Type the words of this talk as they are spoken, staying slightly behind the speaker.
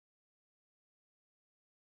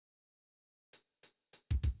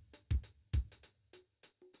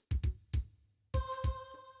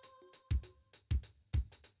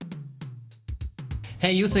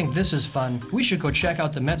Hey, you think this is fun? We should go check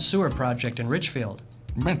out the Met Sewer project in Richfield.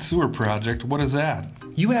 Met Sewer Project? What is that?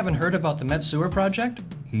 You haven't heard about the Met Sewer project?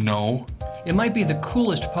 No. It might be the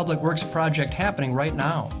coolest public works project happening right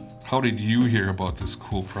now. How did you hear about this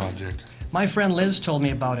cool project? My friend Liz told me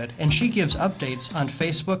about it, and she gives updates on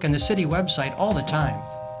Facebook and the city website all the time.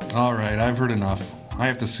 All right, I've heard enough. I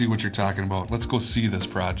have to see what you're talking about. Let's go see this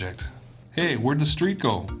project. Hey, where'd the street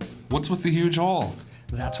go? What's with the huge hole?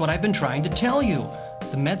 That's what I've been trying to tell you.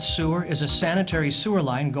 The Met Sewer is a sanitary sewer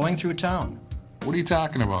line going through town. What are you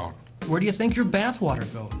talking about? Where do you think your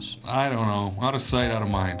bathwater goes? I don't know. Out of sight, out of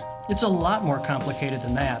mind. It's a lot more complicated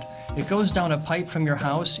than that. It goes down a pipe from your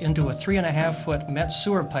house into a 3.5-foot Met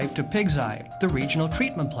Sewer pipe to Pig's Eye, the regional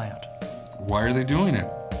treatment plant. Why are they doing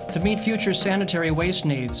it? To meet future sanitary waste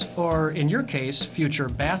needs, or in your case, future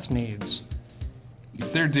bath needs.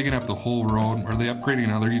 If they're digging up the whole road, are they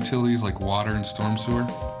upgrading other utilities like water and storm sewer?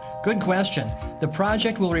 Good question. The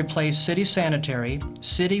project will replace city sanitary,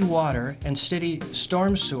 city water, and city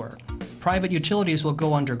storm sewer. Private utilities will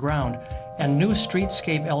go underground, and new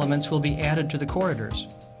streetscape elements will be added to the corridors.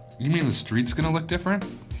 You mean the street's gonna look different?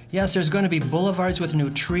 Yes, there's going to be boulevards with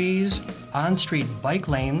new trees, on-street bike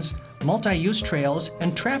lanes, multi-use trails,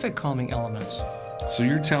 and traffic calming elements. So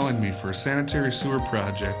you're telling me for a sanitary sewer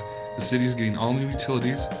project, the city's getting all new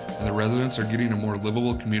utilities and the residents are getting a more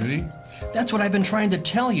livable community? That's what I've been trying to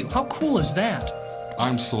tell you. How cool is that?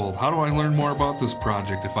 I'm sold. How do I learn more about this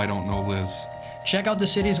project if I don't know Liz? Check out the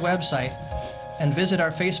city's website and visit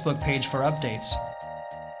our Facebook page for updates.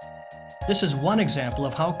 This is one example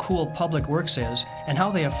of how cool public works is and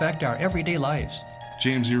how they affect our everyday lives.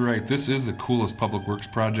 James, you're right. This is the coolest public works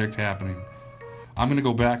project happening. I'm going to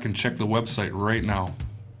go back and check the website right now.